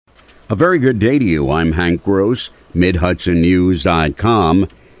A very good day to you. I'm Hank Gross, MidHudsonNews.com.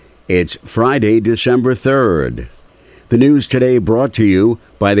 It's Friday, December 3rd. The news today brought to you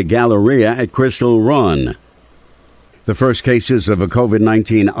by the Galleria at Crystal Run. The first cases of a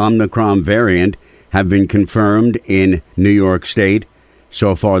COVID-19 Omicron variant have been confirmed in New York State.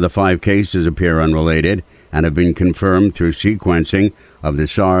 So far, the 5 cases appear unrelated and have been confirmed through sequencing of the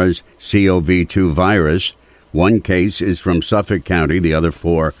SARS-CoV-2 virus. 1 case is from Suffolk County. The other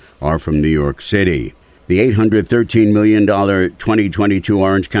 4 are from New York City. The $813 million 2022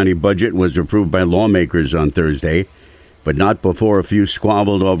 Orange County budget was approved by lawmakers on Thursday, but not before a few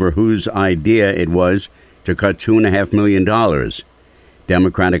squabbled over whose idea it was to cut $2.5 million.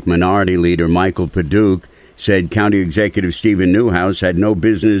 Democratic Minority Leader Michael Paduch said County Executive Stephen Newhouse had no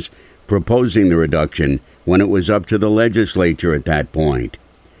business proposing the reduction when it was up to the legislature at that point.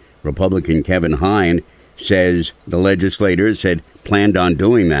 Republican Kevin Hine says the legislators had planned on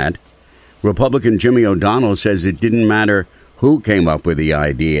doing that. Republican Jimmy O'Donnell says it didn't matter who came up with the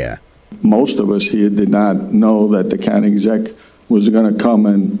idea. Most of us here did not know that the county exec was going to come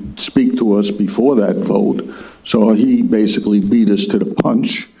and speak to us before that vote. So he basically beat us to the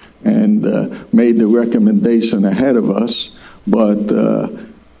punch and made the recommendation ahead of us. But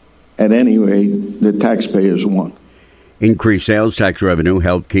at any rate, the taxpayers won. Increased sales tax revenue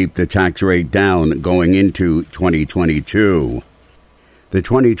helped keep the tax rate down going into 2022. The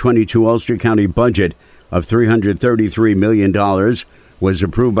 2022 Ulster County budget of $333 million was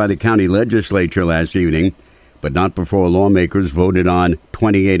approved by the county legislature last evening, but not before lawmakers voted on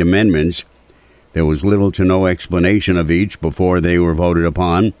 28 amendments. There was little to no explanation of each before they were voted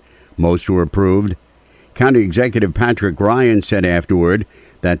upon. Most were approved. County Executive Patrick Ryan said afterward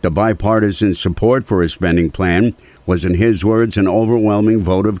that the bipartisan support for his spending plan was, in his words, an overwhelming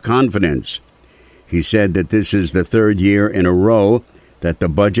vote of confidence. He said that this is the 3rd year in a row that the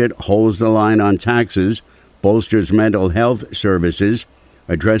budget holds the line on taxes, bolsters mental health services,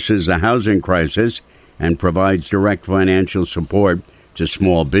 addresses the housing crisis, and provides direct financial support to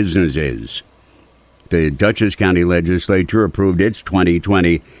small businesses. The Dutchess County Legislature approved its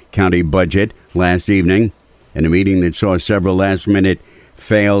 2020 county budget last evening in a meeting that saw several last-minute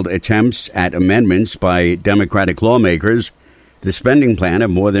failed attempts at amendments by Democratic lawmakers. The spending plan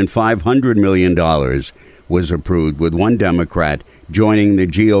of more than $500 million was approved, with one Democrat joining the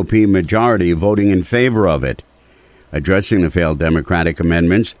GOP majority voting in favor of it. Addressing the failed Democratic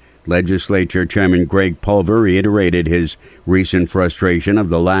amendments, Legislature Chairman Greg Pulver reiterated his recent frustration of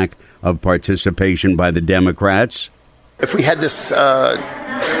the lack of participation by the Democrats. If we had this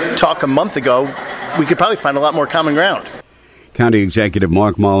talk a month ago, we could probably find a lot more common ground. County Executive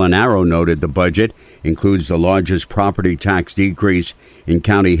Mark Molinaro noted the budget includes the largest property tax decrease in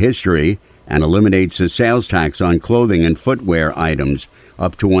county history and eliminates the sales tax on clothing and footwear items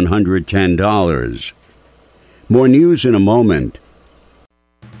up to $110. More news in a moment.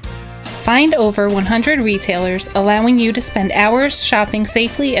 Find over 100 retailers allowing you to spend hours shopping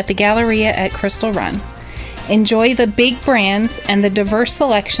safely at the Galleria at Crystal Run. Enjoy the big brands and the diverse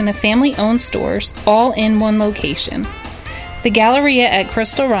selection of family-owned stores all in one location. The Galleria at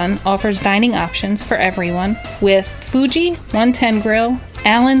Crystal Run offers dining options for everyone with Fuji, 110 Grill,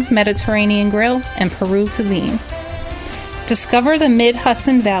 Allen's Mediterranean Grill, and Peru Cuisine. Discover the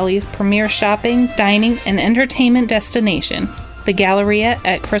Mid-Hudson Valley's premier shopping, dining, and entertainment destination, the Galleria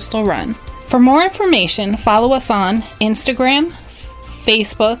at Crystal Run. For more information, follow us on Instagram,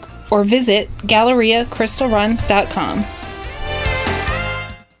 Facebook, or visit GalleriaCrystalRun.com.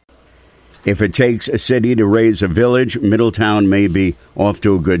 If it takes a city to raise a village, Middletown may be off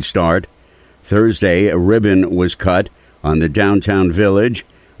to a good start. Thursday, a ribbon was cut on the downtown village,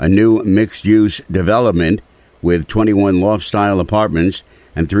 a new mixed-use development with 21 loft-style apartments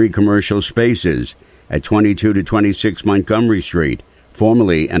and 3 commercial spaces at 22 to 26 Montgomery Street,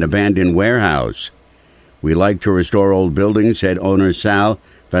 formerly an abandoned warehouse. We like to restore old buildings, said owner Sal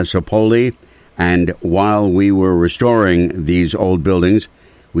Vasopoli, and while we were restoring these old buildings,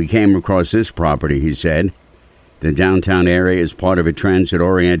 we came across this property, he said. The downtown area is part of a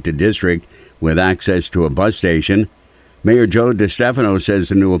transit-oriented district with access to a bus station. Mayor Joe DeStefano says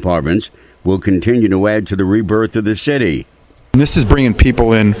the new apartments will continue to add to the rebirth of the city. This is bringing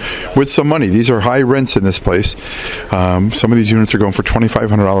people in with some money. These are high rents in this place. Some of these units are going for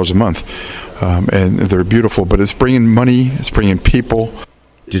 $2,500 a month, and they're beautiful, but it's bringing money, it's bringing people.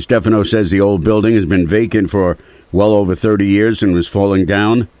 DeStefano says the old building has been vacant for well over 30 years and was falling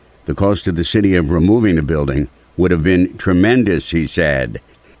down. The cost to the city of removing the building would have been tremendous, he said.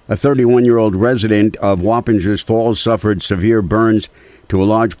 A 31-year-old resident of Wappingers Falls suffered severe burns to a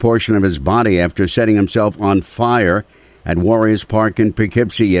large portion of his body after setting himself on fire At Warriors Park in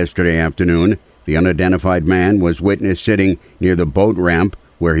Poughkeepsie yesterday afternoon, the unidentified man was witnessed sitting near the boat ramp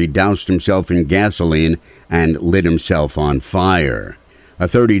where he doused himself in gasoline and lit himself on fire. A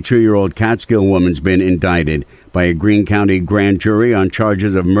 32-year-old Catskill woman's been indicted by a Greene County grand jury on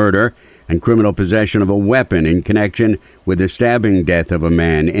charges of murder and criminal possession of a weapon in connection with the stabbing death of a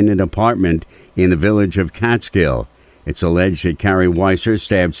man in an apartment in the village of Catskill. It's alleged that Carrie Weiser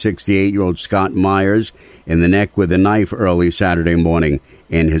stabbed 68-year-old Scott Myers in the neck with a knife early Saturday morning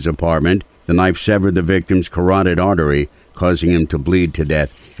in his apartment. The knife severed the victim's carotid artery, causing him to bleed to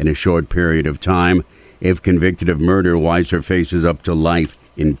death in a short period of time. If convicted of murder, Weiser faces up to life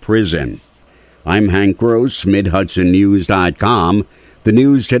in prison. I'm Hank Gross, MidHudsonNews.com. The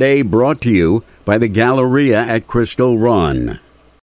news today brought to you by the Galleria at Crystal Run.